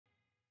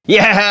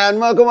Yeah, and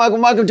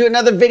welcome to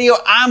another video.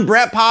 I'm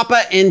Brett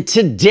Papa, and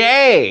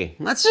today,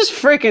 let's just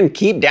freaking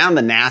keep down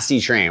the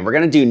nasty train. We're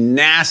gonna do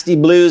nasty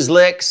blues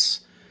licks,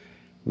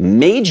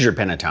 major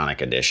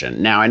pentatonic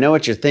edition. Now, I know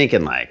what you're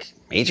thinking, like,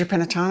 major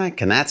pentatonic?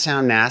 Can that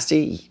sound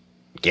nasty?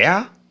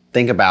 Yeah.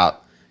 Think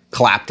about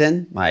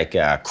Clapton, like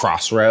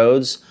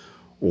Crossroads,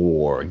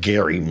 or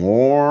Gary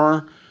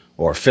Moore,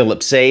 or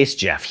Philip Sayce,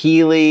 Jeff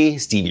Healey,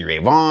 Stevie Ray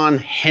Vaughan,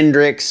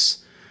 Hendrix,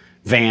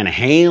 Van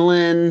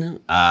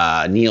Halen,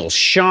 Neil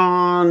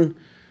Schon,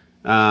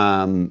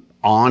 on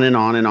and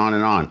on and on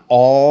and on.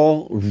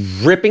 All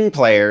ripping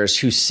players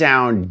who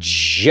sound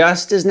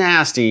just as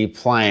nasty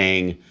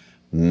playing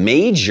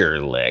major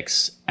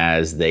licks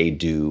as they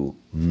do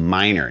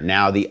minor.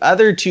 Now, the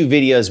other two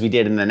videos we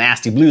did in the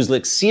Nasty Blues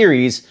Licks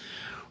series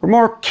were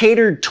more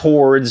catered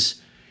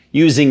towards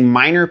using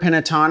minor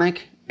pentatonic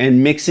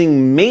and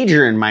mixing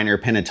major and minor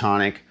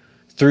pentatonic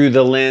through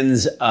the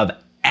lens of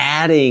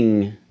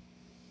adding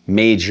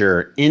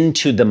major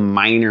into the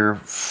minor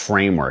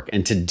framework.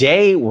 And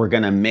today we're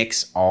gonna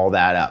mix all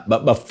that up.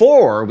 But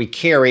before we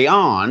carry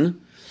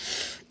on,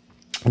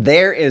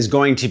 there is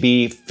going to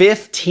be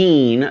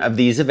 15 of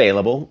these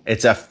available.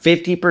 It's a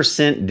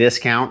 50%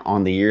 discount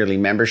on the yearly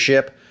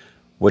membership,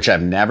 which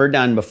I've never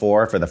done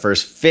before. For the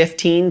first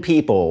 15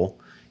 people,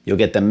 you'll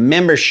get the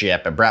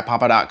membership at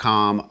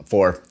brettpapa.com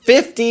for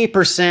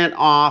 50%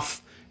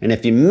 off. And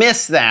if you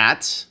miss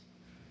that,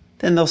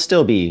 then there'll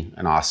still be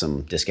an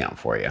awesome discount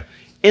for you.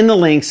 In the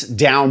links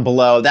down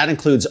below, that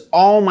includes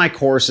all my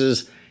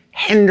courses,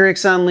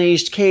 Hendrix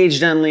Unleashed,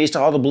 Caged Unleashed,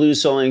 all the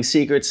blues soloing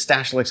secrets,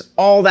 stash licks,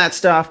 all that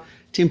stuff.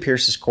 Tim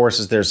Pierce's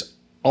courses. There's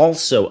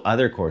also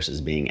other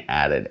courses being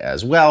added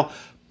as well.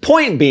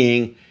 Point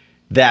being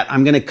that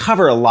I'm gonna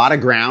cover a lot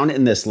of ground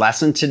in this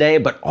lesson today,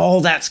 but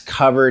all that's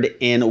covered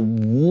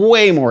in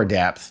way more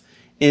depth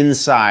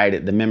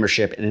inside the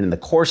membership and in the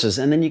courses.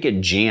 And then you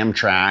get jam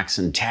tracks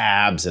and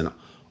tabs and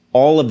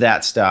all of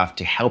that stuff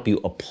to help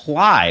you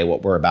apply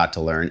what we're about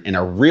to learn in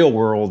a real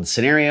world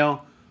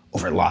scenario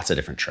over lots of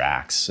different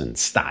tracks and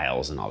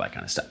styles and all that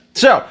kind of stuff.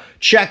 So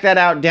check that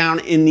out down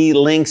in the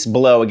links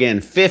below.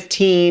 Again,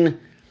 15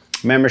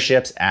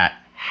 memberships at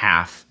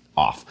half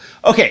off.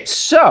 Okay,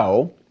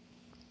 so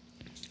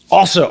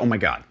also, oh my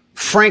God,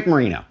 Frank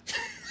Marino.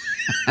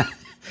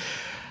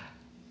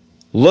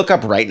 Look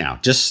up right now.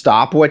 Just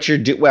stop what you're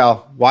doing.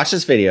 Well, watch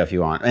this video if you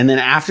want. And then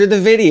after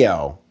the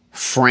video,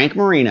 Frank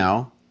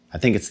Marino, I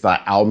think it's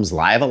the album's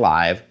Live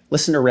Alive,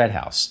 listen to Red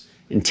House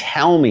and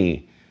tell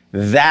me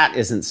that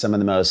isn't some of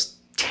the most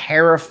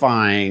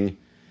terrifying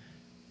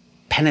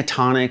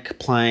pentatonic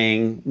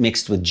playing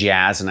mixed with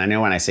jazz. And I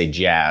know when I say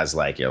jazz,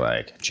 like you're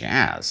like,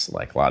 jazz?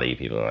 Like a lot of you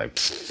people are like,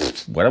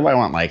 what do I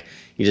want? Like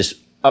you just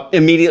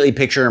immediately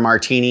picture a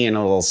martini and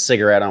a little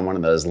cigarette on one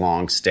of those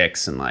long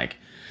sticks and like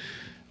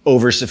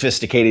over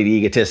sophisticated,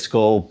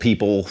 egotistical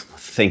people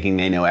thinking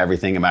they know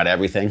everything about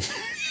everything.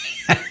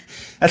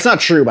 That's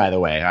not true, by the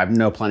way. I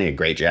know plenty of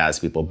great jazz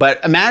people.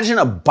 But imagine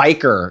a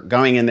biker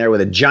going in there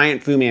with a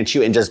giant Fu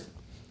Manchu and just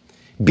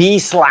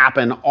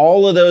slapping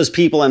all of those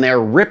people in there,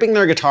 ripping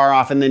their guitar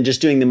off, and then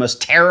just doing the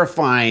most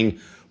terrifying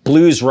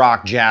blues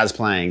rock jazz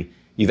playing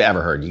you've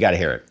ever heard. You gotta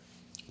hear it.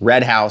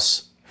 Red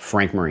House,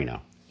 Frank Marino.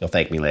 You'll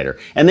thank me later.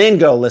 And then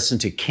go listen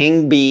to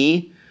King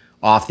B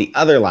off the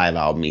other live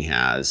album he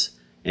has,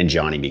 and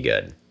Johnny B.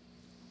 Good.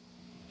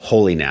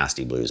 Holy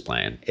nasty blues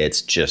playing.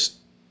 It's just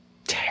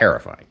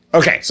terrifying.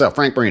 Okay, so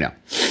Frank Marino.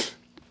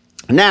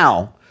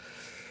 Now,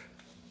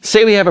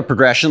 say we have a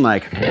progression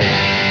like, God,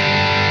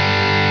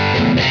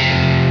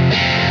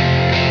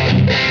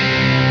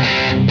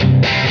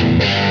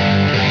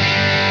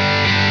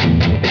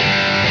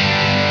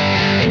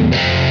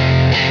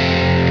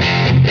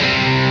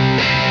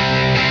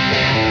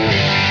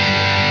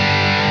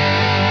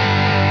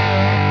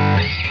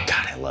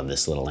 I love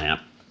this little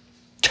amp.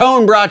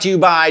 Tone brought to you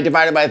by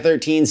Divided by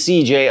 13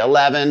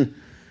 CJ11,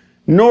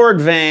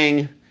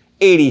 Nordvang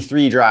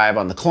 83 drive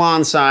on the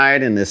Klon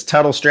side, and this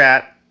Tuttle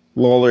Strat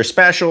Lowler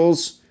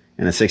Specials,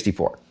 and a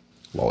 64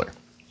 Lowler.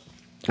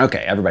 Okay,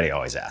 everybody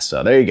always asks,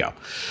 so there you go.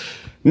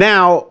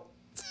 Now,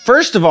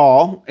 first of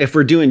all, if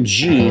we're doing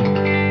G,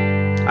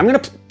 I'm gonna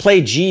play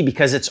G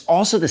because it's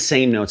also the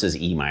same notes as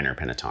E minor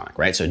pentatonic,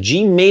 right? So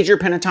G major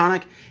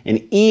pentatonic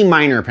and E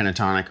minor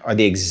pentatonic are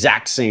the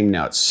exact same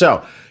notes.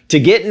 So to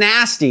get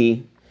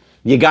nasty,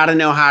 you gotta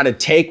know how to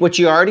take what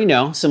you already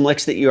know, some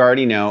licks that you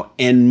already know,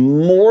 and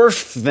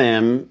morph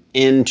them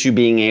into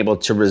being able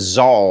to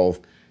resolve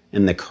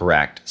in the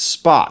correct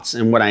spots.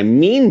 And what I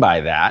mean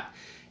by that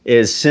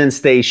is since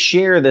they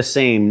share the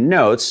same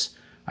notes,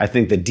 I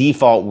think the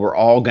default we're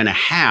all gonna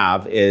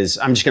have is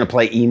I'm just gonna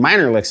play E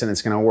minor licks and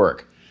it's gonna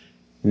work.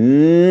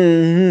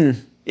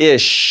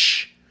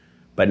 Ish,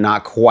 but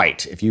not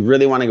quite. If you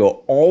really wanna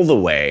go all the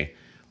way,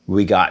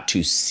 we got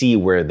to see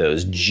where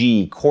those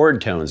G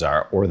chord tones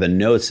are, or the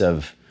notes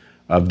of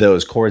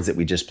those chords that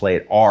we just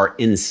played are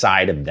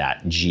inside of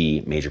that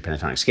G major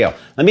pentatonic scale.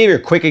 Let me give you a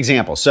quick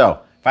example.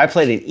 So if I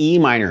played an E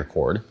minor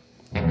chord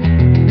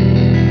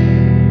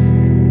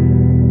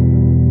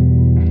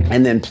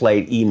and then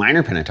played E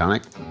minor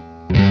pentatonic,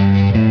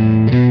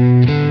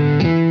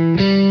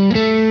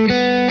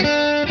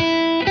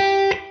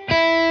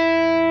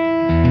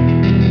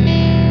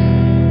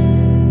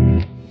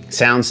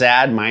 sound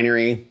sad,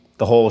 minor-y,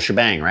 the whole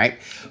shebang, right?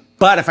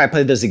 But if I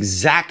played those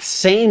exact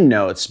same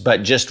notes,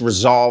 but just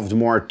resolved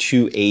more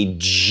to a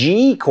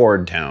G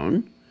chord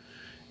tone,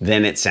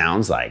 then it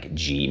sounds like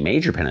G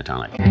major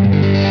pentatonic.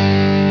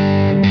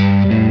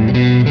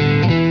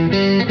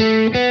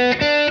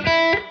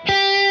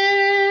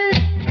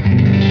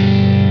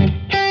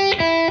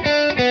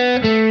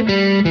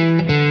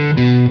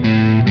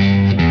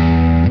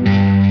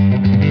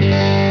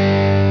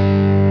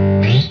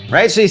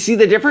 Right, so you see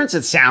the difference?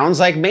 It sounds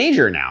like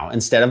major now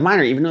instead of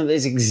minor, even though they're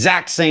the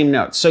exact same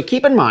notes. So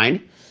keep in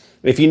mind,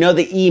 if you know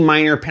the E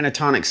minor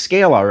pentatonic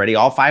scale already,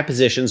 all 5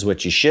 positions,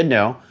 which you should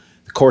know,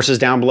 the courses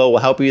down below will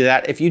help you with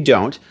that if you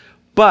don't,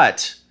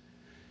 but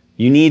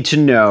you need to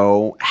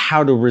know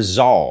how to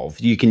resolve.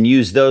 You can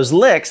use those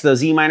licks,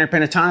 those E minor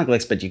pentatonic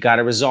licks, but you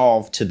gotta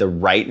resolve to the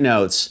right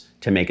notes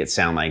to make it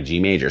sound like G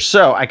major.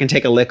 So I can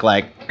take a lick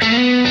like,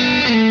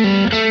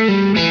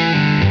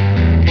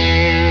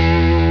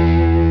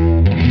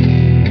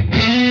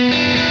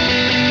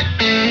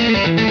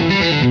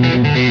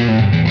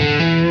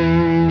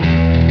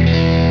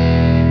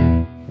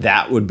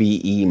 that would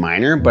be E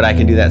minor, but I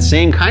can do that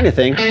same kind of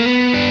thing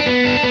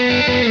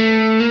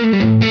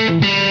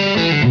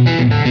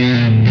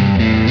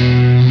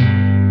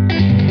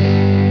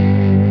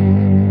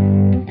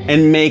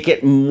and make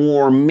it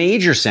more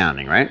major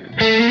sounding, right?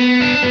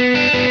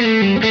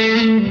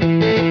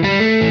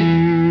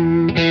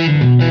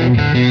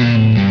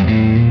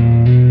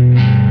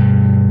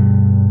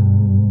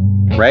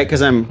 Right,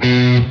 because I'm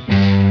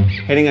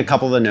hitting a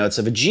couple of the notes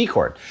of a G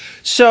chord.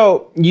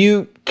 So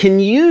you can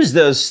use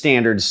those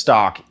standard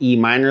stock E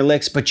minor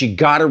licks, but you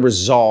gotta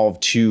resolve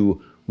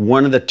to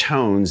one of the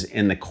tones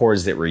in the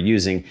chords that we're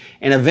using.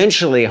 And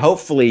eventually,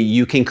 hopefully,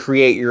 you can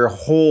create your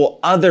whole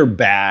other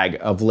bag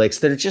of licks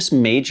that are just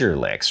major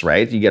licks,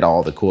 right? You get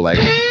all the cool like,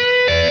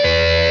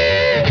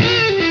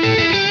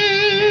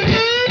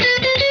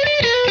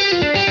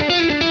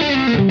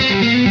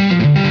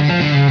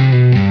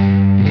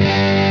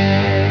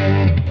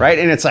 right?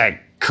 And it's like,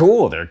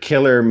 cool, they're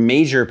killer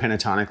major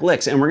pentatonic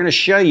licks. And we're gonna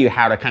show you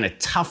how to kind of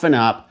toughen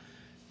up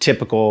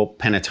typical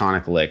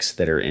pentatonic licks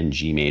that are in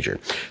G major.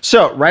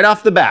 So right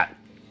off the bat,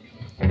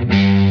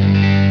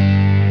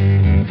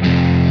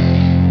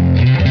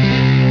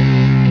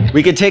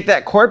 we could take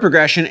that chord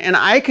progression and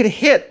I could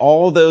hit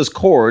all those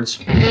chords.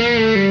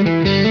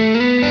 Then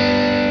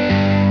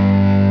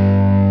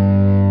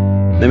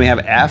we have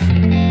F.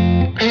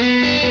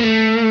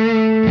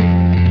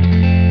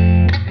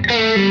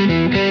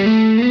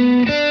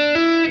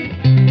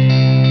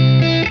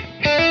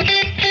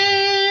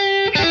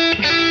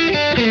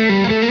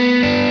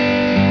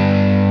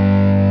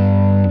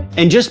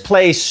 And just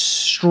play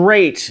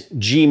straight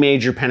G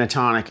major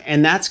pentatonic,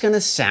 and that's gonna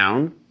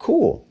sound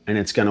cool, and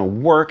it's gonna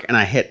work, and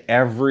I hit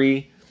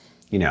every,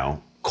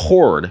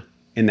 chord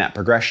in that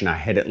progression. I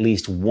hit at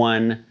least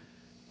one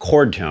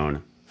chord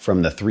tone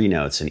from the 3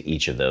 notes in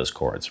each of those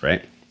chords,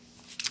 right?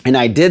 And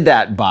I did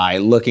that by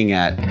looking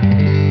at,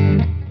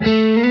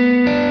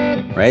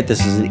 right?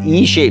 This is an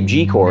E-shaped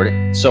G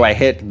chord, so I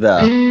hit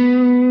the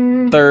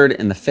 3rd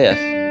and the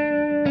 5th.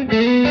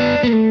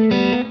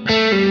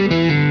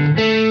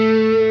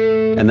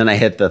 And then I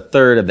hit the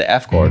 3rd of the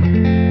F chord,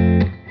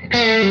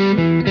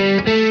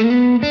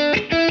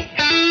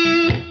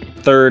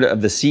 3rd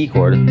of the C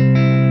chord,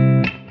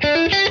 and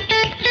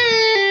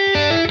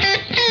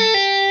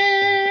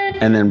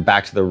then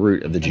back to the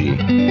root of the G.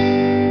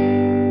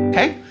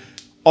 Okay?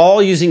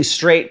 All using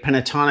straight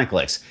pentatonic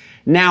licks.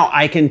 Now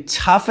I can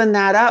toughen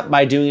that up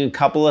by doing a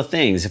couple of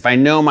things. If I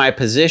know my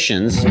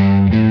positions,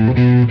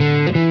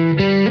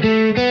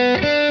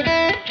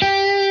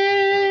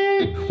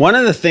 one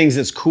of the things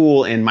that's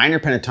cool in minor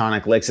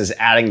pentatonic licks is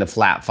adding the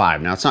flat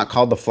 5. Now it's not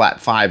called the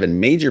flat 5 in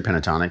major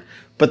pentatonic,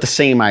 but the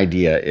same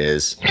idea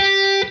is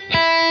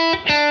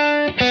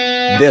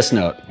this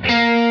note.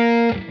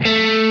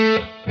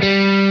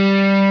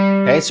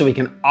 Okay, so we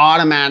can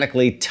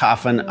automatically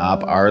toughen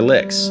up our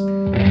licks.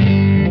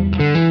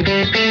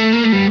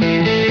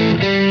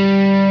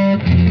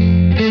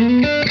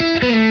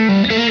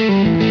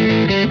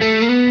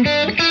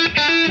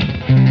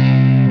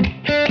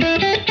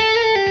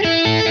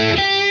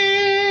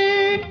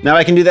 Now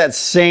I can do that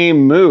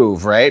same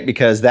move, right?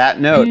 Because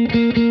that note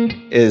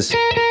is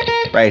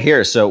right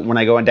here. So when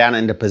I go down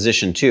into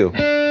position 2,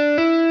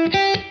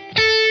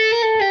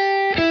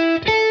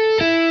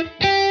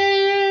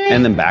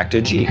 and then back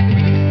to G,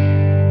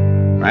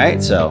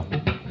 right? So.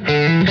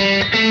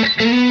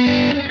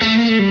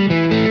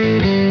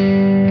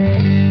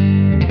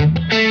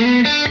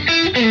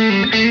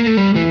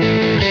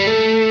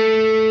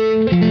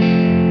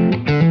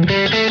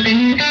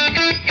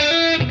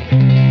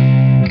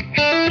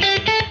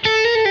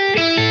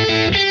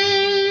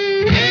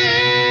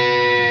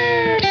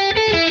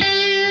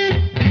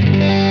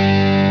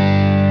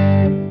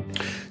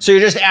 So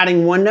you're just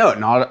adding one note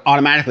and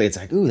automatically it's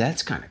like, ooh,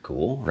 that's kind of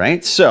cool,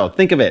 right? So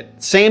think of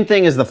it, same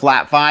thing as the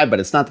flat 5, but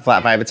it's not the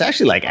flat 5. It's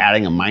actually like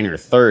adding a minor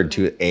 3rd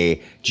to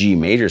a G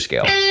major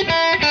scale,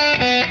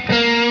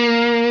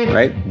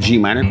 right? G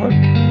minor chord.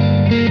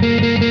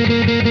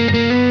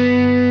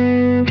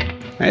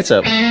 right?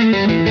 So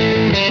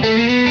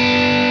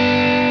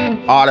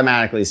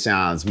automatically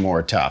sounds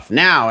more tough.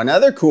 Now,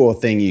 another cool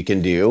thing you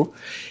can do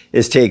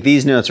is take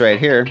these notes right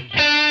here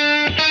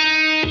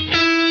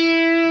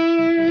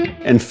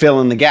and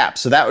fill in the gap.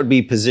 So that would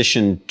be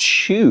position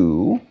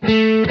 2.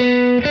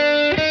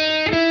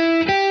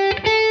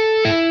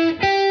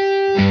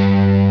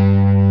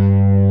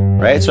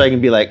 Right? So I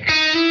can be like,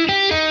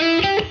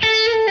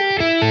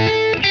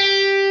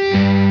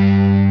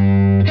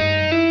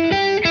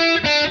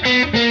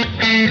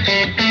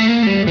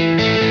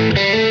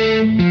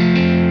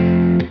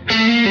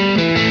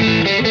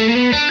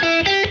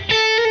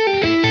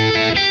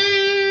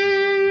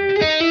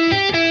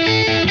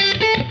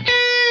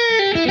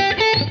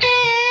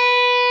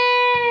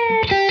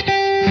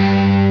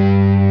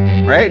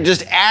 right?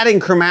 Just adding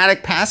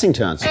chromatic passing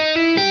tones.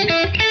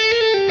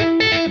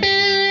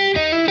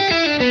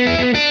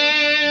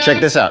 Check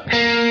this out.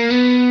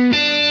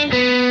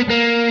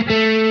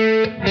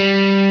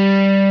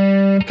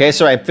 Okay,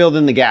 so I filled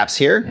in the gaps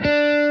here.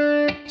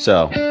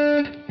 So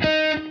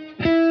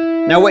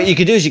now what you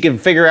could do is you can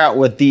figure out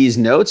what these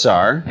notes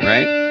are,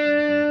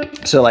 right?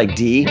 So like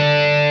D,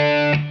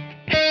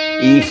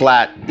 E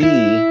flat, E,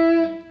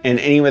 and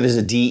anywhere there's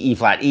a D, E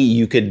flat, E,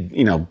 you could,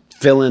 you know,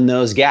 fill in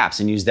those gaps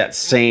and use that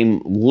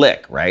same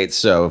lick, right?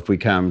 So if we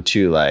come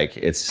to like,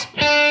 it's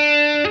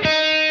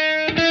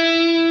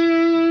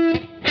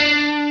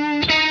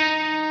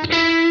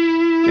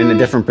in a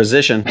different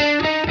position.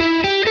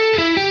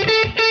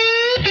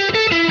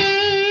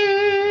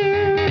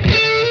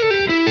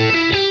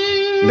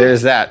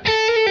 There's that.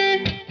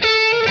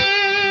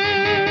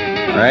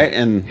 All right,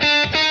 and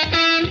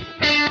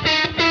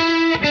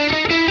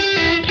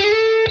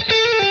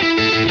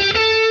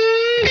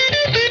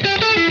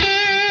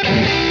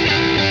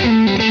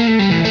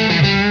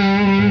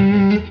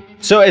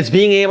so it's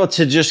being able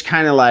to just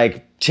kind of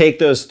like take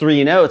those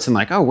 3 notes and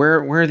like, oh,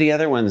 where are the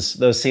other ones,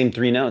 those same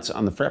 3 notes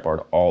on the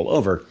fretboard all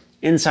over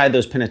inside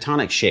those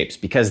pentatonic shapes,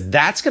 because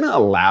that's gonna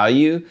allow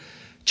you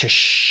to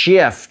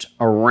shift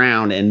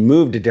around and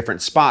move to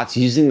different spots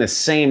using the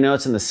same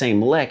notes and the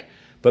same lick,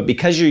 but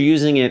because you're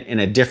using it in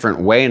a different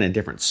way, in a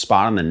different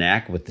spot on the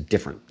neck with the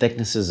different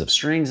thicknesses of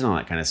strings and all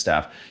that kind of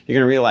stuff, you're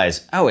gonna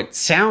realize, oh, it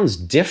sounds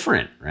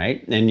different,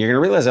 right? And you're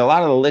gonna realize a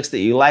lot of the licks that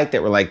you like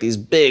that were like these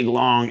big,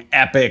 long,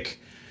 epic,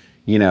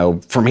 you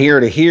know, from here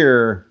to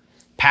here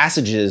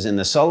passages in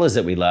the solos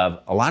that we love,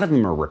 a lot of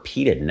them are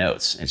repeated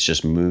notes. It's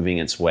just moving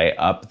its way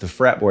up the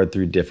fretboard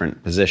through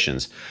different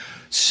positions.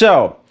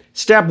 So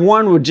step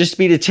 1 would just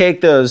be to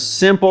take those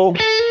simple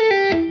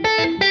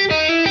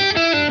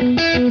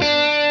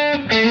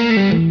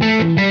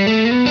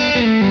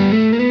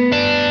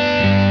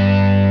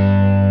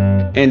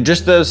and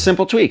just those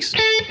simple tweaks.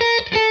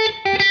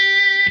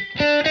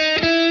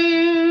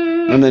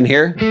 And then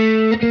here,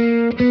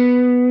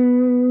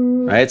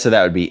 right? So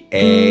that would be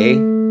A,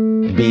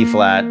 B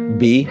flat,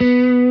 B.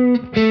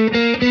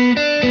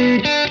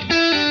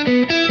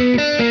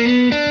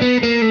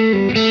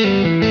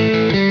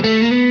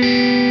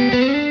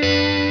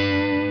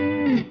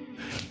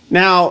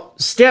 Now,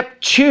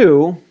 step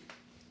 2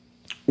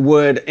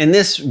 would, and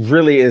this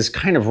really is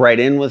kind of right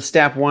in with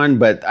step 1,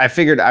 but I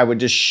figured I would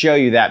just show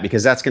you that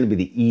because that's going to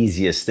be the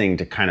easiest thing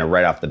to kind of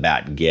right off the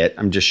bat get.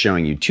 I'm just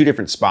showing you 2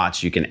 different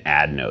spots you can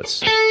add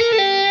notes.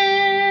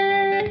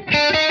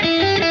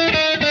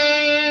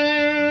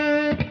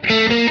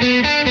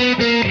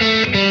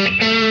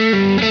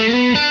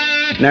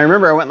 Now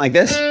remember, I went like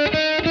this.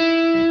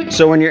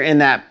 So when you're in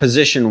that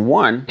position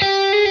 1,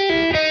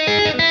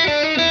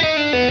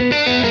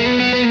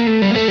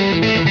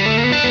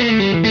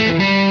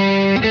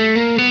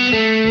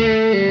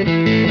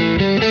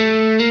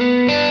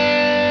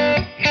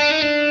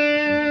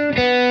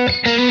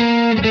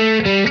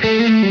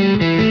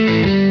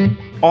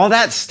 all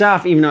that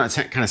stuff, even though it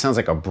kind of sounds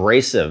like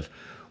abrasive,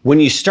 when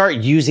you start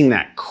using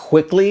that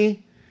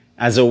quickly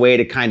as a way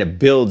to kind of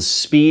build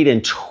speed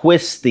and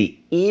twist the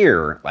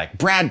ear, like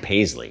Brad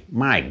Paisley,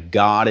 my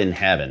God in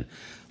heaven.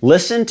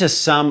 Listen to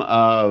some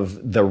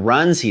of the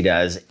runs he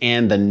does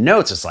and the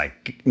notes. It's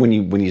like when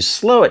you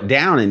slow it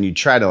down and you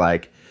try to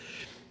like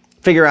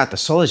figure out the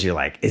solos, you're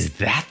like, is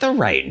that the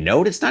right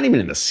note? It's not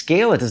even in the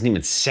scale. It doesn't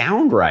even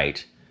sound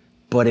right,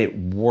 but it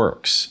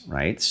works,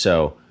 right?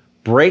 So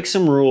break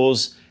some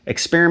rules,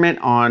 experiment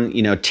on,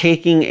 you know,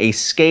 taking a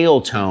scale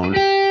tone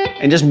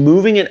and just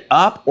moving it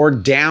up or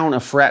down a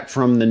fret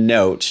from the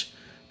note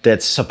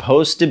that's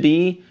supposed to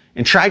be,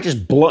 and try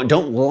just blow,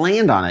 don't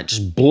land on it,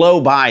 just blow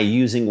by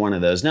using one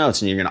of those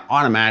notes, and you're gonna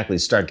automatically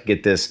start to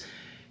get this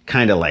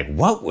kind of like,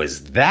 what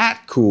was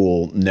that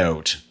cool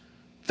note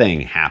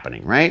thing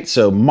happening, right?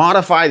 So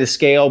modify the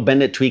scale,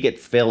 bend it, tweak it,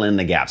 fill in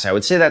the gaps. I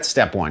would say that's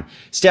step 1.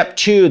 Step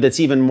 2, that's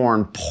even more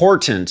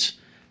important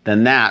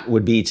than that,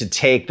 would be to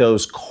take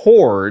those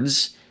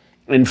chords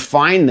and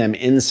find them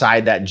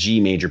inside that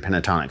G major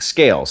pentatonic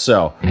scale.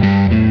 So,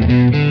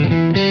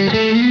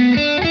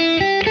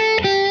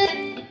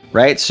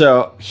 right?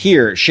 So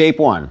here, shape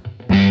 1.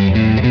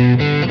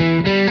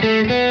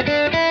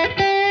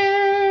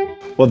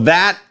 Well, Well,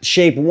 that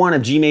shape 1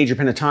 of G major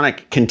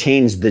pentatonic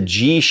contains the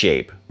G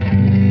shape.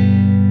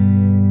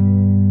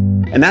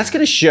 And that's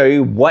going to show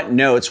you what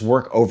notes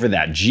work over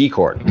that G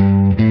chord.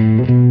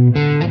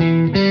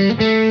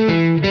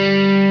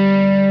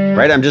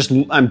 Right? I'm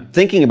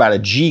thinking about a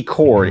G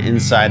chord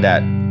inside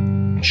that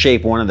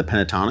shape 1 of the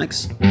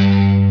pentatonics.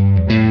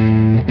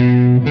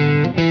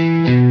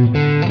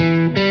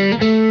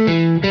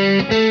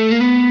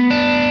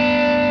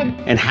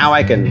 And how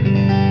I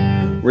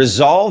can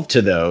resolve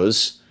to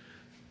those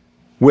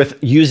with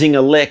using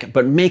a lick,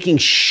 but making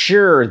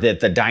sure that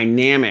the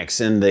dynamics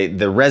and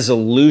the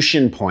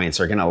resolution points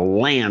are gonna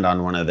land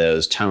on one of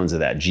those tones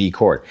of that G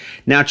chord.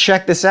 Now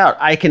check this out.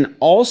 I can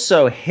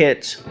also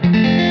hit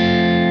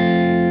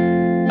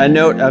a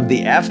note of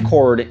the F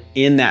chord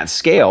in that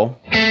scale,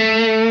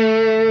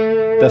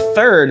 the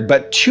 3rd,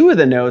 but 2 of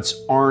the notes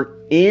aren't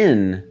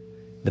in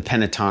the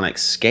pentatonic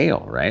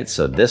scale, right?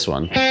 So this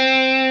one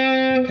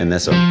and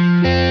this one,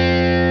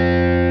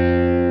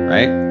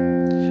 right?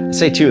 I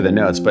say 2 of the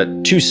notes,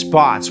 but 2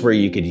 spots where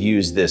you could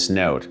use this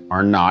note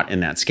are not in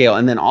that scale.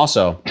 And then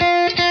also,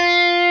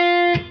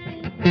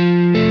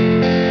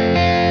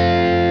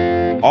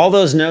 all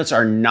those notes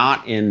are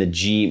not in the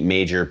G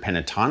major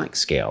pentatonic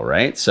scale,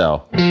 right?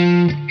 So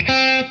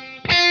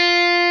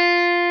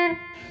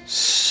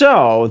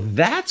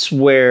that's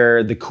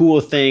where the cool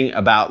thing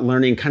about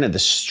learning kind of the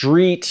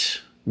street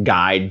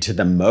guide to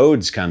the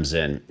modes comes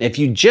in. If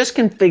you just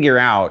can figure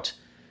out,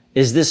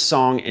 is this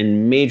song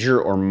in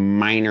major or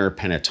minor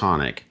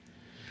pentatonic?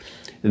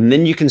 And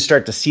then you can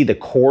start to see the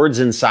chords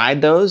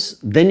inside those.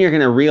 Then you're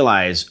gonna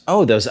realize,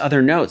 oh, there's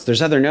other notes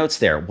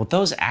there. Well,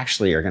 those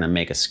actually are gonna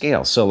make a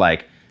scale. So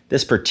like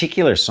this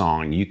particular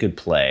song, you could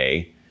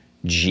play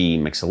G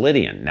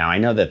Mixolydian. Now I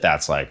know that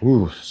that's like,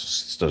 ooh,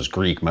 it's those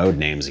Greek mode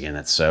names again.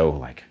 That's so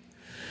like,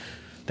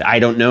 the I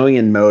don't know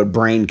in mode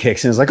brain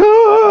kicks in. It's like,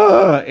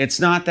 oh,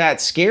 it's not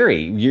that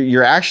scary.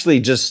 You're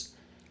actually just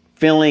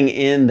filling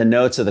in the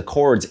notes of the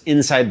chords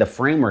inside the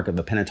framework of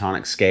the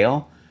pentatonic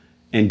scale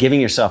and giving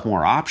yourself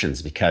more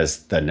options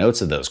because the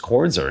notes of those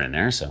chords are in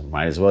there, so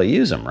might as well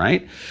use them,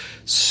 right?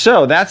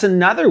 So that's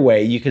another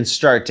way you can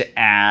start to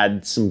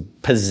add some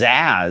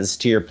pizzazz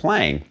to your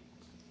playing.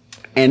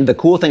 And the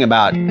cool thing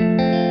about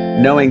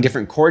knowing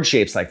different chord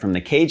shapes, like from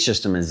the Cage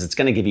system, is it's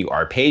gonna give you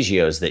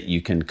arpeggios that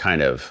you can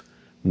kind of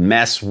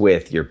mess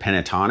with your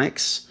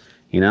pentatonics,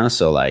 you know?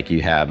 So like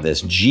you have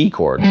this G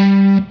chord.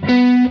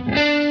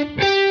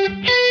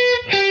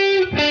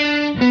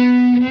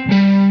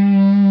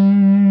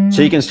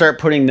 So you can start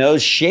putting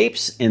those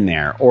shapes in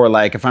there. Or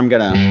like if I'm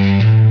gonna,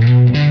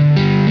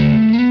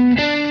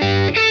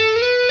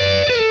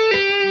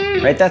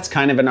 right, that's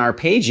kind of an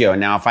arpeggio.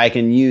 Now if I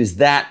can use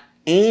that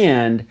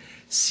and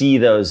see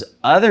those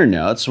other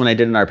notes, when I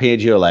did an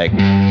arpeggio like,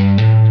 and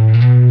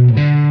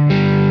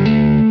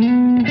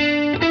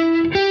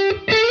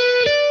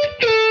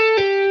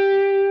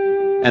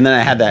then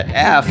I had that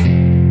F,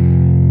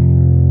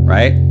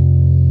 right?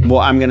 Well,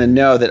 I'm gonna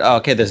know that, oh,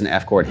 okay, there's an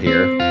F chord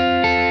here,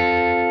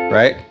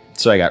 right?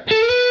 So I got,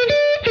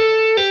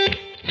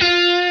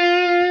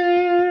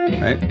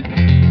 right?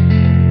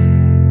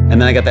 And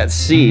then I got that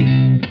C,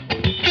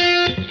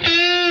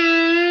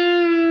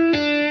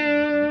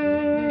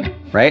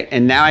 right?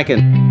 And now I can,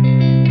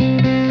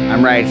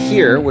 I'm right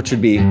here, which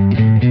would be,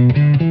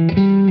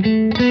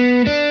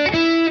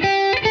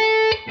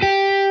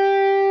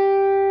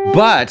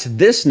 but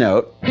this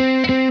note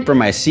for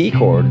my C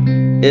chord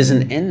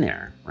isn't in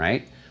there,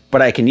 right?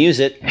 But I can use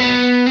it.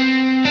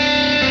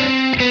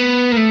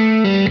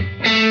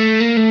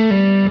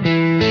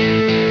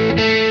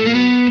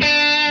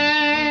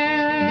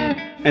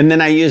 And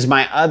then I use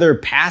my other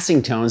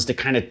passing tones to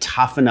kind of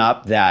toughen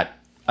up that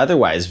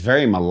otherwise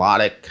very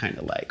melodic, kind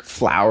of like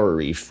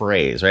flowery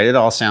phrase, right? It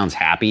all sounds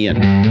happy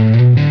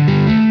and...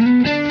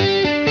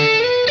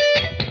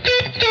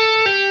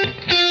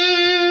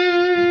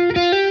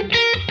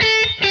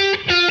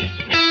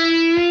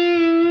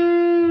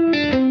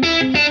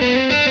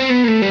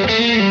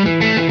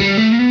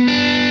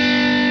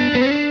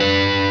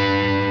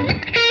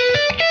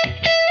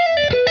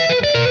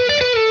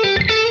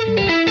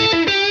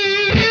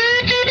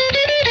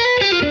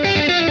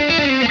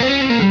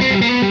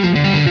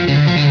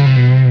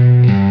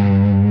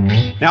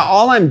 Now,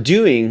 all I'm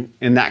doing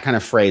in that kind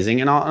of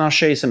phrasing, and I'll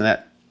show you some of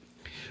that,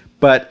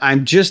 but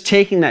I'm just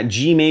taking that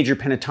G major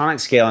pentatonic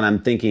scale and I'm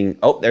thinking,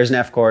 oh, there's an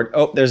F chord,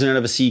 oh, there's a note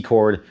of a C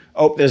chord,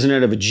 oh, there's a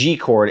note of a G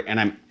chord, and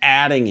I'm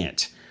adding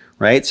it,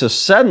 right? So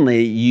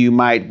suddenly you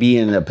might be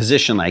in a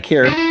position like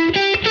here.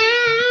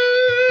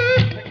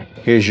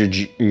 Here's your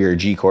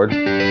G chord.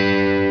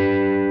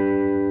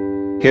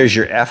 Here's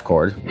your F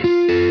chord.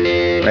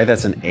 Right,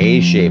 that's an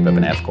A shape of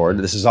an F chord.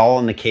 This is all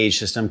in the Cage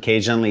system,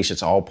 Cage Unleashed.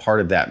 It's all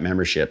part of that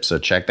membership, so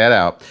check that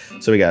out.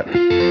 So we got,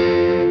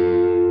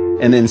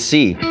 and then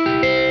C.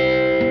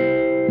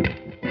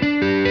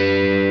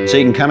 So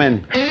you can come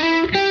in,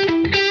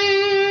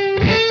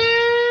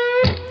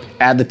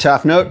 add the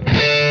tough note.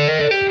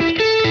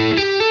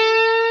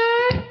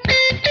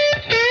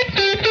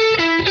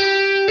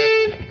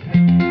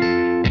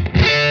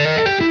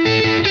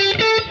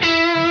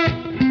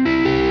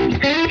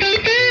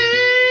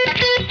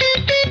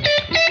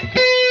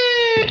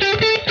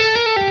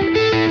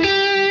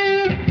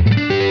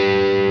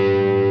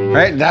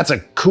 right? That's a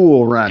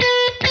cool run.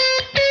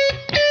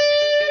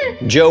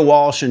 Joe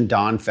Walsh and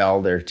Don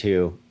Felder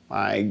too.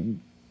 My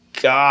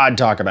God,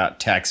 talk about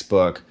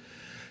textbook,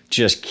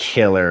 just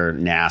killer,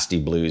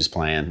 nasty blues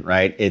playing,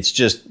 right? It's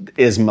just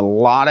is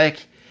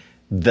melodic.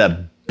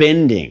 The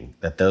bending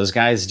that those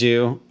guys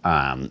do,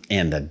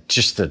 and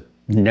just the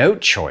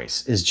note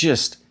choice is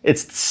just,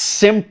 it's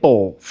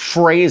simple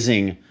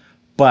phrasing,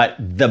 but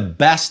the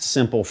best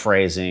simple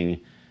phrasing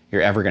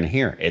you're ever gonna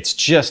hear. It's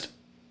just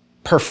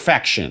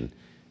perfection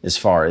as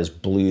far as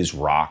blues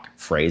rock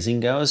phrasing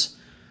goes.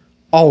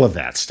 All of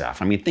that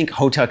stuff. I mean, think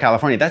Hotel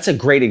California. That's a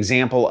great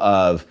example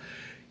of,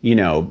 you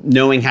know,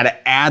 knowing how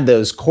to add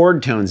those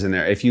chord tones in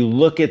there. If you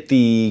look at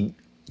the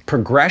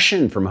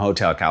progression from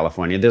Hotel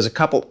California, there's a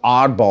couple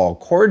oddball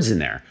chords in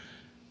there.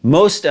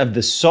 Most of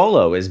the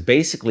solo is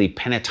basically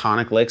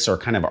pentatonic licks or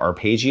kind of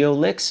arpeggio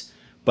licks,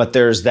 but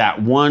there's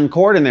that one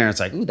chord in there.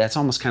 It's like, ooh, that's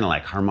almost kind of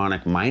like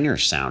harmonic minor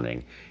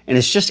sounding. And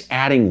it's just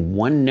adding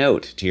one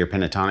note to your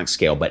pentatonic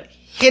scale, but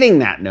hitting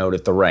that note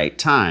at the right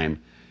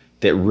time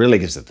that really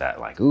gives it that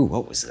like, ooh,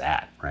 what was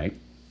that, right?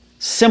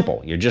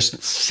 Simple, you're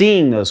just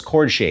seeing those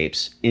chord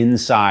shapes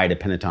inside a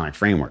pentatonic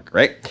framework,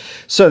 right?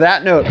 So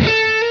that note,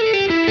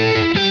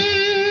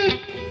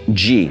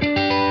 G,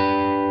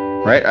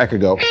 right? I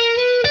could go,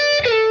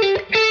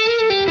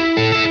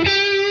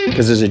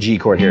 because there's a G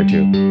chord here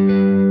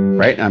too,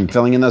 right? I'm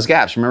filling in those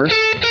gaps, remember?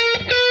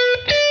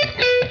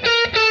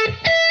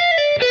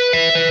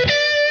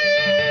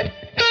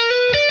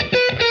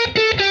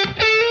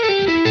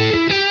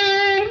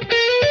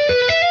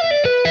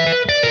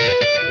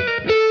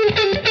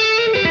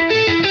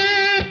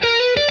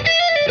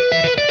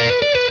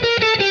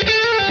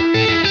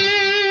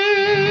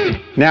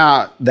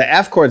 Now, the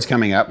F chord's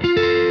coming up.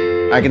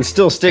 I can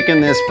still stick in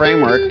this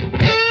framework,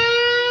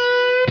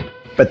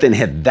 but then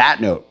hit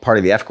that note, part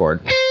of the F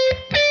chord.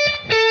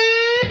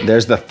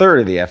 There's the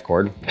third of the F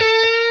chord.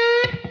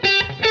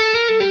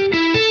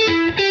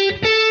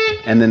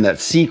 And then that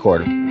C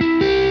chord.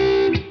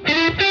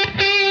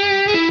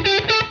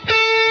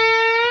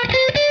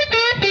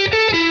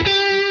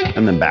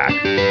 And then back.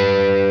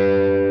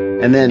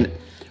 And then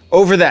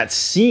over that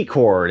C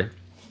chord,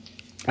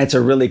 it's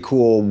a really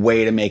cool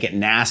way to make it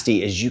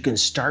nasty is you can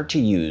start to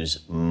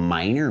use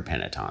minor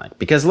pentatonic,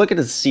 because look at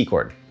the C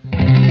chord.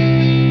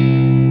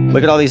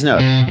 Look at all these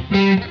notes.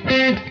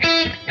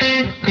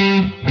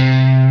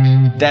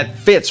 That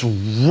fits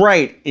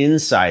right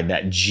inside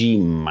that G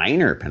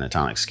minor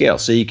pentatonic scale.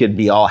 So you could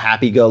be all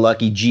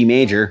happy-go-lucky G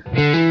major.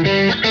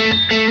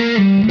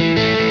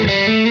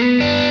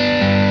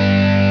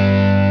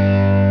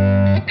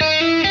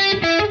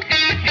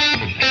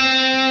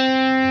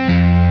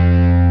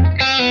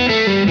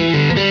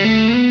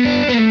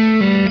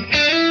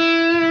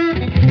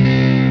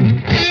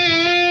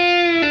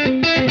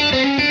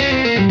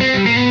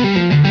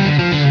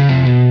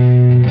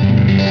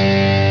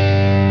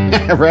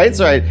 Right?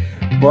 So I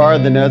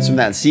borrowed the notes from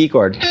that C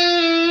chord.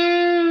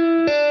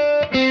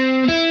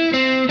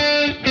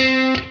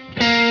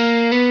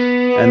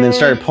 And then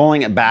started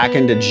pulling it back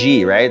into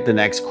G, right? The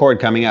next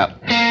chord coming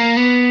up.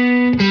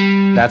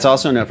 That's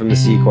also a note from the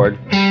C chord.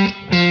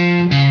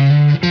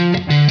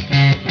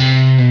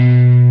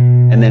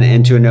 And then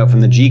into a note from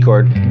the G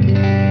chord,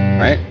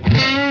 right?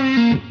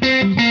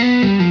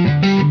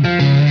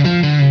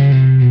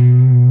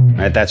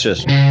 Right, that's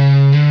just...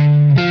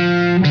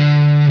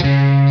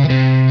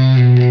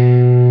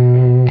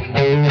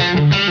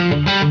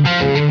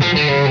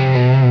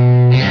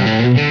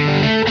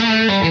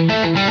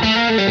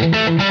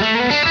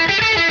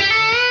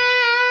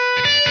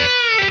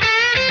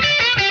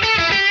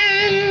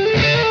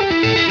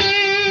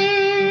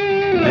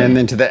 And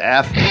then to the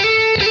F.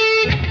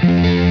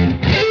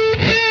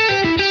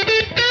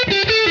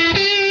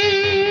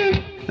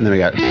 And then we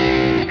got,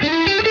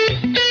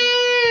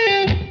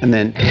 and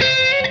then,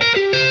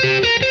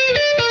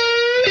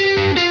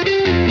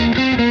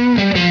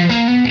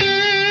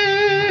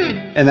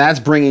 and that's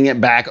bringing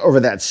it back over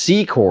that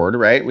C chord,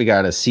 right? We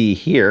got a C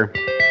here.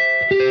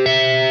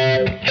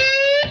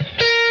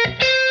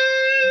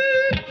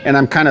 And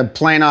I'm kind of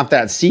playing off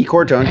that C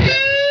chord tone.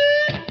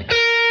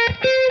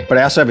 But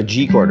I also have a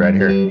G chord right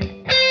here. And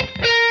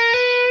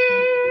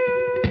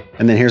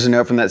then here's a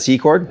note from that C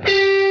chord.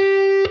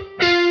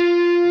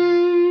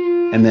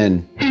 And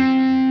then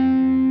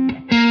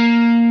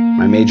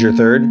my major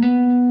third.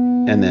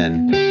 And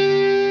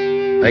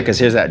then, right, because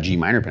here's that G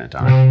minor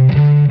pentatonic.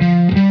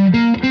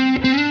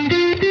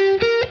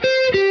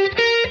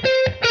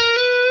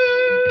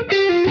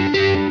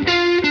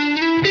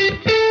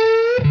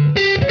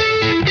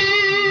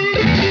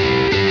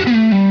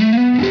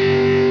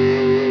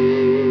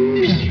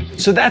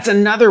 So that's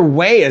another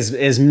way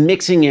is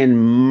mixing in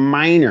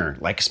minor,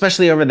 like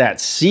especially over that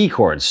C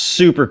chord,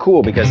 super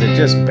cool because it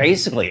just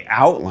basically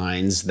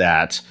outlines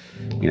that,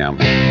 you know.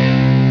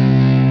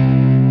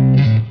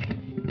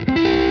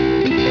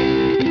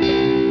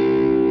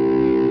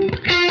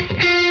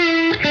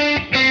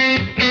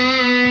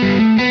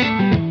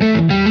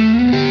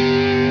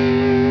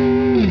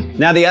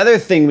 Now the other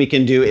thing we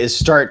can do is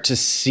start to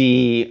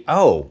see,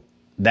 oh,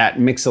 that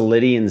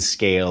Mixolydian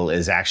scale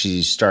is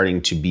actually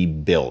starting to be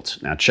built.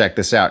 Now check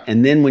this out.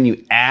 And then when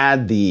you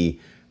add the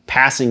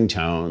passing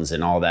tones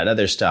and all that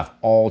other stuff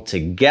all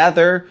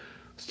together,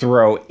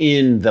 throw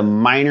in the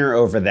minor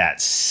over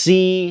that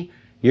C,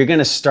 you're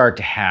gonna start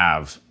to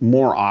have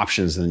more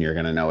options than you're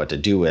gonna know what to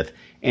do with.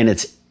 And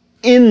it's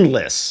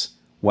endless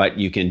what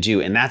you can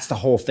do. And that's the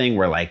whole thing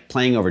where like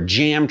playing over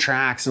jam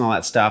tracks and all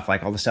that stuff,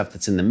 like all the stuff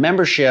that's in the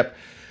membership,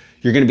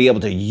 you're gonna be able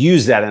to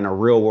use that in a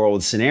real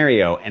world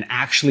scenario and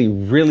actually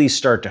really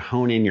start to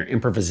hone in your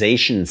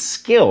improvisation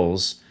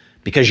skills,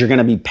 because you're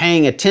gonna be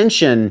paying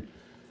attention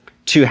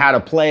to how to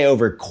play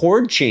over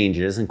chord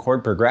changes and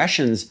chord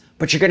progressions,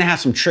 but you're gonna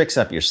have some tricks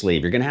up your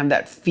sleeve. You're gonna have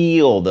that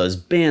feel, those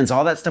bends,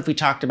 all that stuff we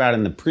talked about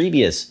in the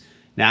previous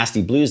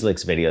Nasty Blues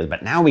Licks videos,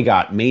 but now we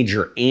got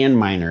major and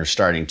minor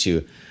starting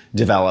to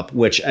develop,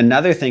 which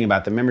another thing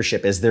about the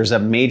membership is there's a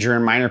major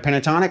and minor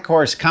pentatonic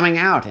course coming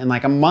out in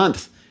like a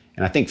month.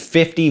 And I think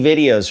 50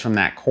 videos from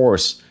that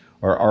course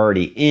are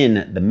already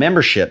in the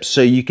membership.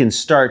 So you can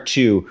start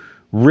to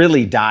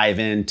really dive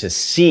into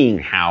seeing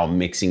how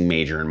mixing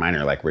major and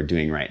minor like we're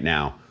doing right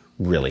now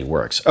really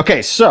works.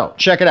 Okay, so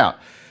check it out.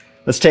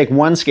 Let's take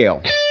one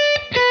scale.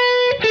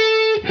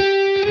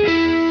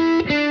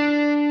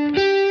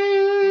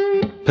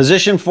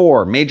 Position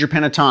 4, major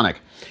pentatonic.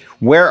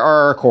 Where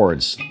are our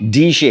chords?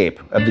 D shape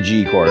of the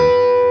G chord.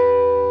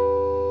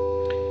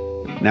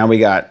 Now we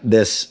got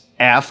this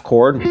F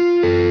chord.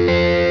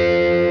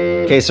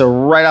 Okay, so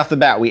right off the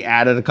bat, we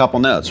added a couple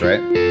notes,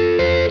 right?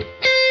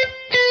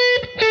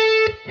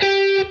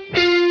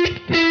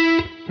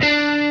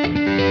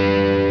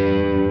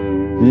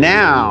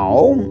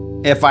 Now,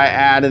 if I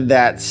added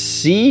that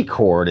C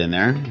chord in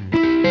there,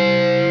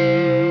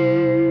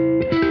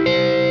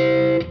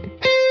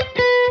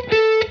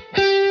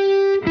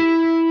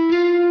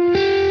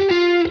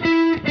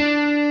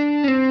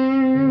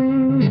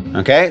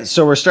 okay,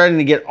 so we're starting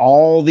to get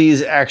all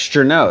these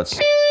extra notes.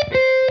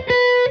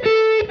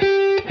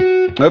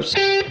 Oops.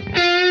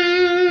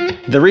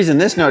 The reason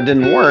this note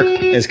didn't work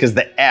is because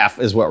the F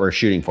is what we're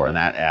shooting for, and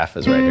that F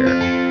is right here,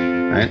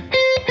 right?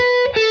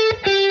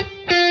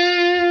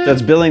 So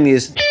it's building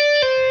these.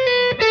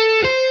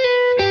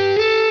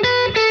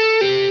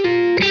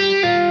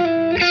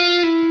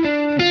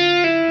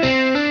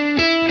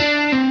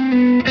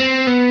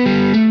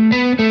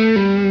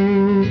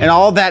 And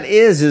all that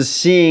is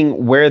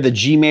seeing where the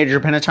G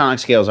major pentatonic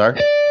scales are.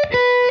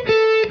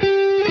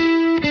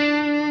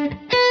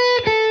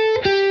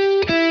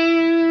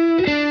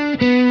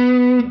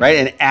 Right,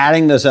 and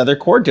adding those other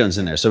chord tones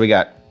in there. So we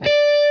got.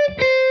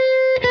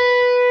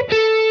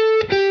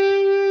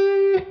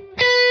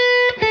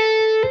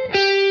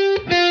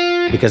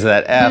 Because of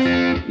that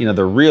F, you know,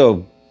 the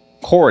real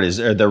chord is,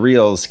 or the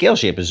real scale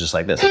shape is just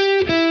like this.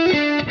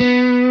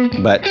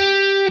 But,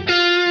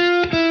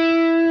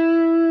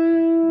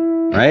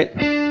 right?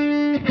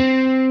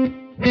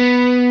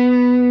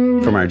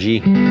 From our G.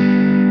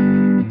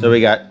 So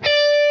we got.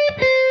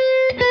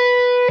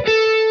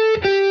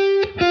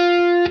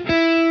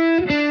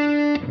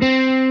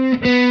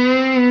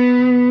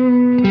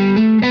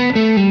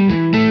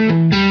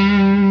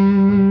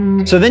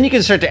 So then you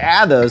can start to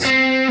add those.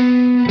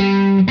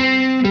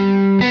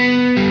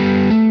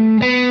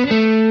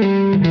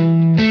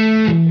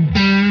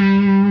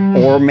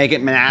 Or make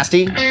it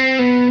nasty.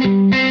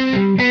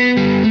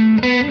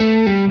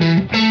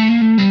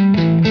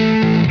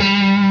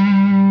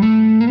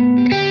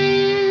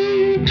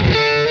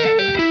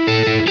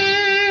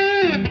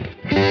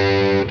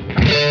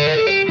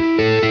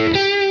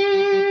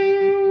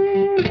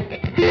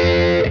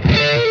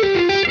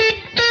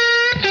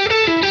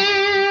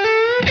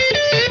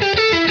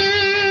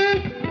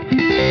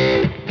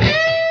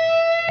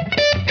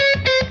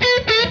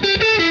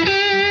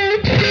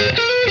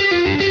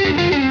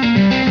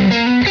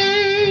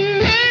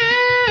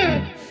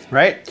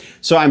 Right?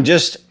 So I'm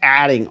just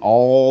adding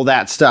all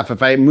that stuff.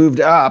 If I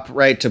moved up,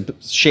 right, to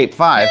shape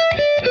 5,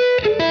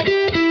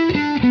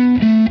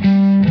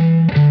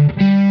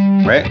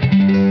 right?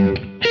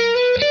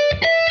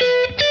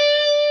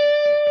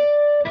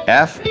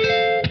 F.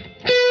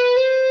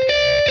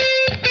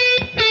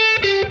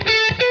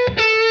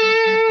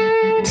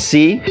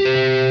 C.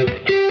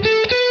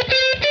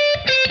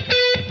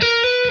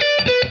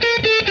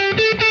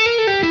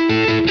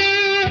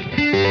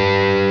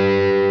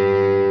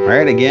 All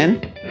right,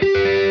 again.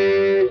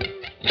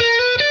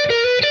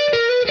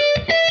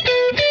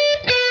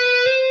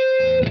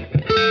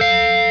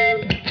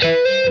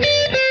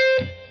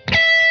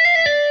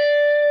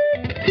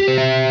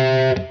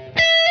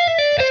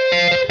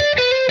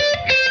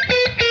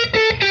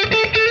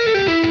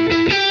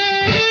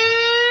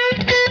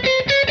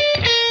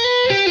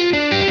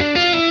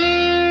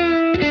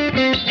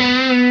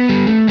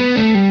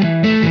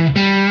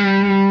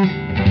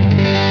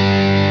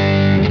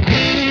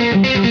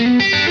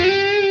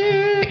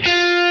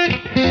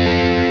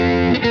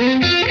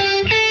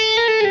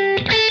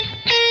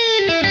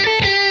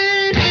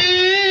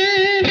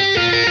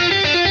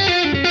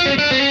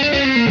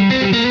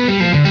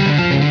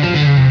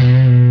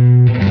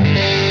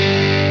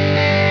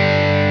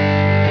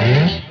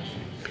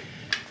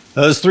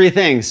 Those three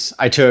things.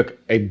 I took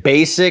a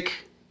basic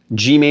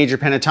G major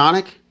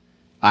pentatonic.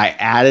 I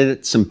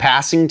added some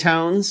passing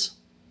tones,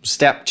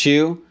 step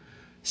 2.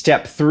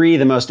 Step 3,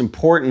 the most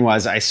important,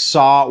 was I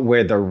saw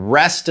where the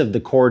rest of the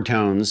chord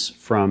tones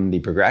from the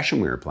progression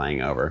we were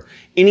playing over,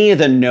 any of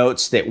the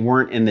notes that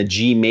weren't in the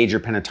G major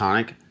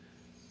pentatonic,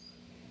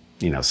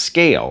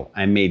 scale,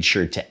 I made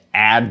sure to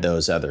add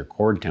those other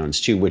chord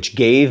tones too, which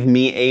gave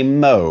me a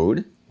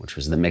mode, which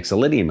was the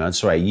Mixolydian mode.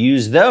 So I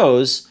used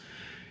those.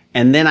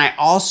 And then I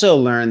also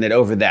learned that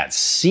over that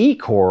C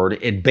chord,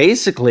 it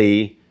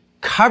basically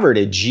covered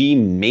a G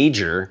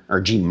major, or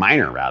G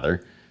minor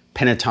rather,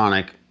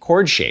 pentatonic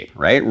chord shape,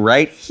 right?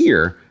 Right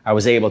here, I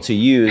was able to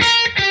use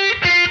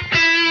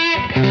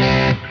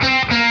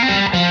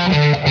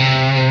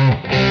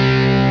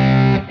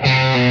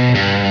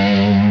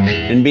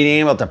and being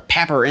able to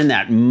pepper in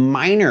that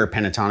minor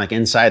pentatonic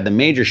inside the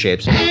major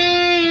shapes.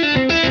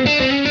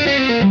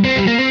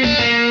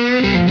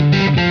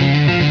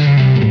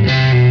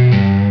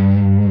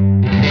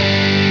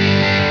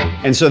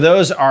 And so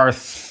those are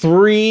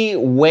 3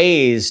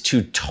 ways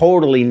to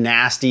totally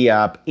nasty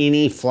up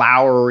any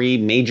flowery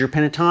major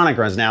pentatonic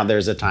runs. Now,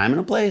 there's a time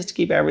and a place to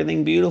keep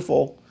everything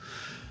beautiful.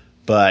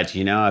 But,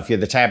 if you're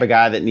the type of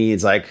guy that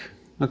needs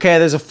okay,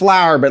 there's a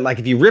flower, but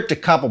if you ripped a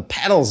couple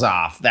petals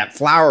off, that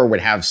flower would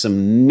have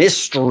some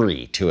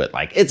mystery to it.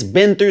 It's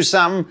been through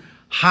some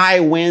high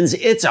winds.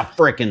 It's a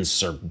freaking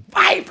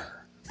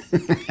survivor.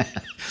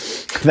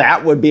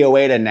 That would be a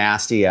way to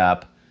nasty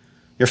up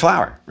your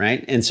flower,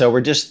 right? And so we're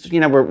just, we're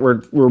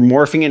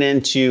morphing it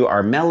into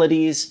our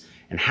melodies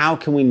and how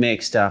can we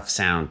make stuff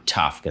sound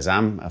tough? Because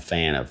I'm a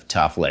fan of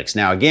tough licks.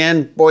 Now,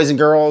 again, boys and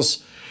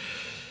girls,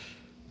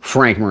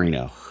 Frank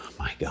Marino,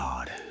 my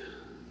God.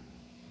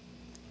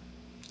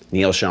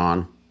 Neil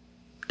Sean,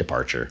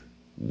 Departure.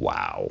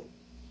 Wow.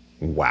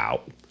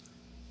 Wow.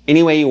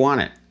 Any way you want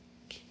it.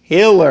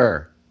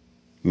 Killer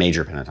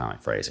major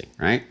pentatonic phrasing,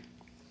 right?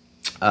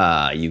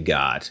 You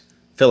got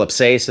Philip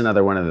Sayce,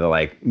 another one of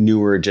the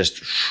newer, just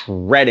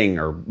shredding,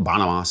 or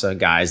Bonamassa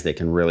guys that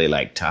can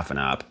really toughen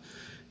up,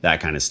 that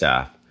kind of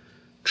stuff.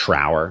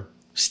 Trower.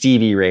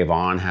 Stevie Ray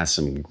Vaughan has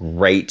some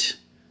great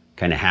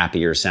kind of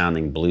happier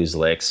sounding blues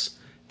licks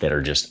that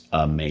are just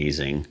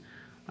amazing.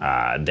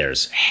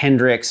 There's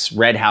Hendrix.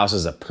 Red House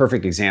is a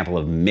perfect example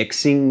of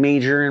mixing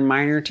major and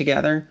minor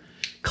together.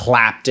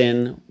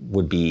 Clapton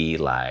would be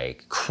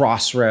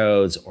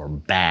Crossroads or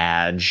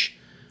Badge.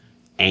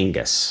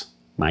 Angus,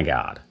 my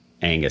God.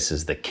 Angus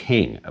is the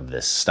king of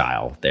this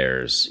style.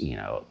 There's,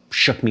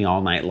 Shook Me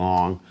All Night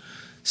Long,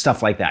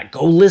 stuff like that.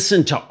 Go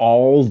listen to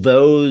all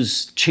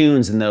those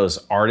tunes and those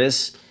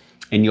artists,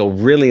 and you'll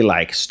really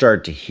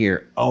start to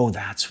hear, oh,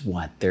 that's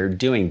what they're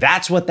doing.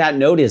 That's what that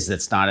note is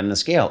that's not in the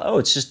scale. Oh,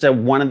 it's just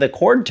one of the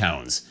chord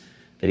tones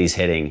that he's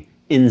hitting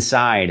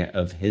inside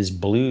of his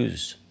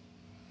blues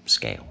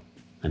scale.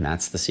 And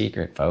that's the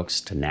secret,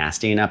 folks, to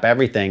nastying up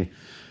everything.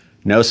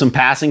 Know some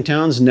passing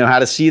tones, know how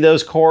to see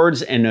those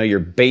chords, and know your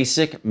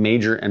basic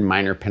major and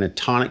minor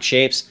pentatonic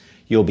shapes.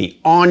 You'll be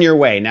on your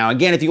way. Now,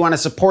 again, if you want to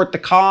support the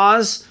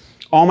cause,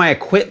 all my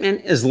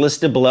equipment is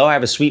listed below. I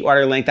have a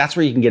Sweetwater link. That's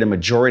where you can get a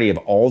majority of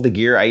all the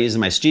gear I use in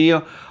my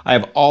studio. I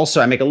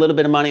make a little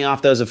bit of money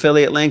off those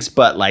affiliate links,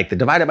 but the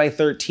Divided by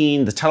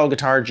 13, the Tuttle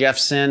Guitar,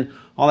 Jeffson,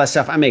 all that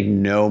stuff, I make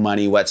no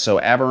money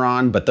whatsoever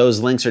on, but those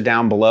links are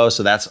down below.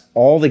 So that's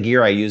all the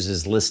gear I use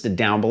is listed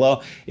down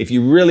below. If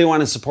you really want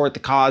to support the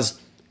cause,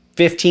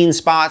 15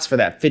 spots for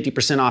that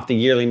 50% off the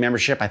yearly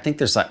membership. I think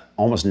there's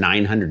almost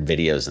 900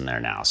 videos in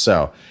there now.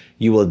 So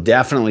you will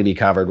definitely be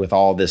covered with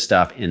all this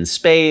stuff in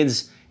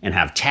spades and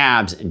have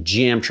tabs and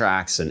jam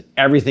tracks and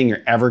everything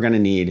you're ever gonna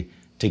need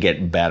to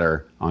get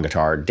better on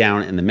guitar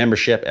down in the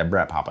membership at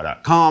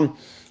brettpapa.com.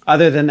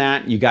 Other than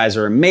that, you guys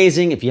are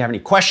amazing. If you have any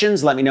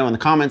questions, let me know in the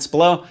comments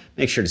below.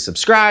 Make sure to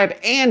subscribe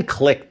and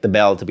click the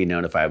bell to be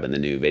notified when the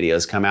new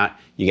videos come out.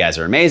 You guys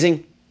are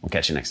amazing. We'll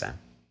catch you next time.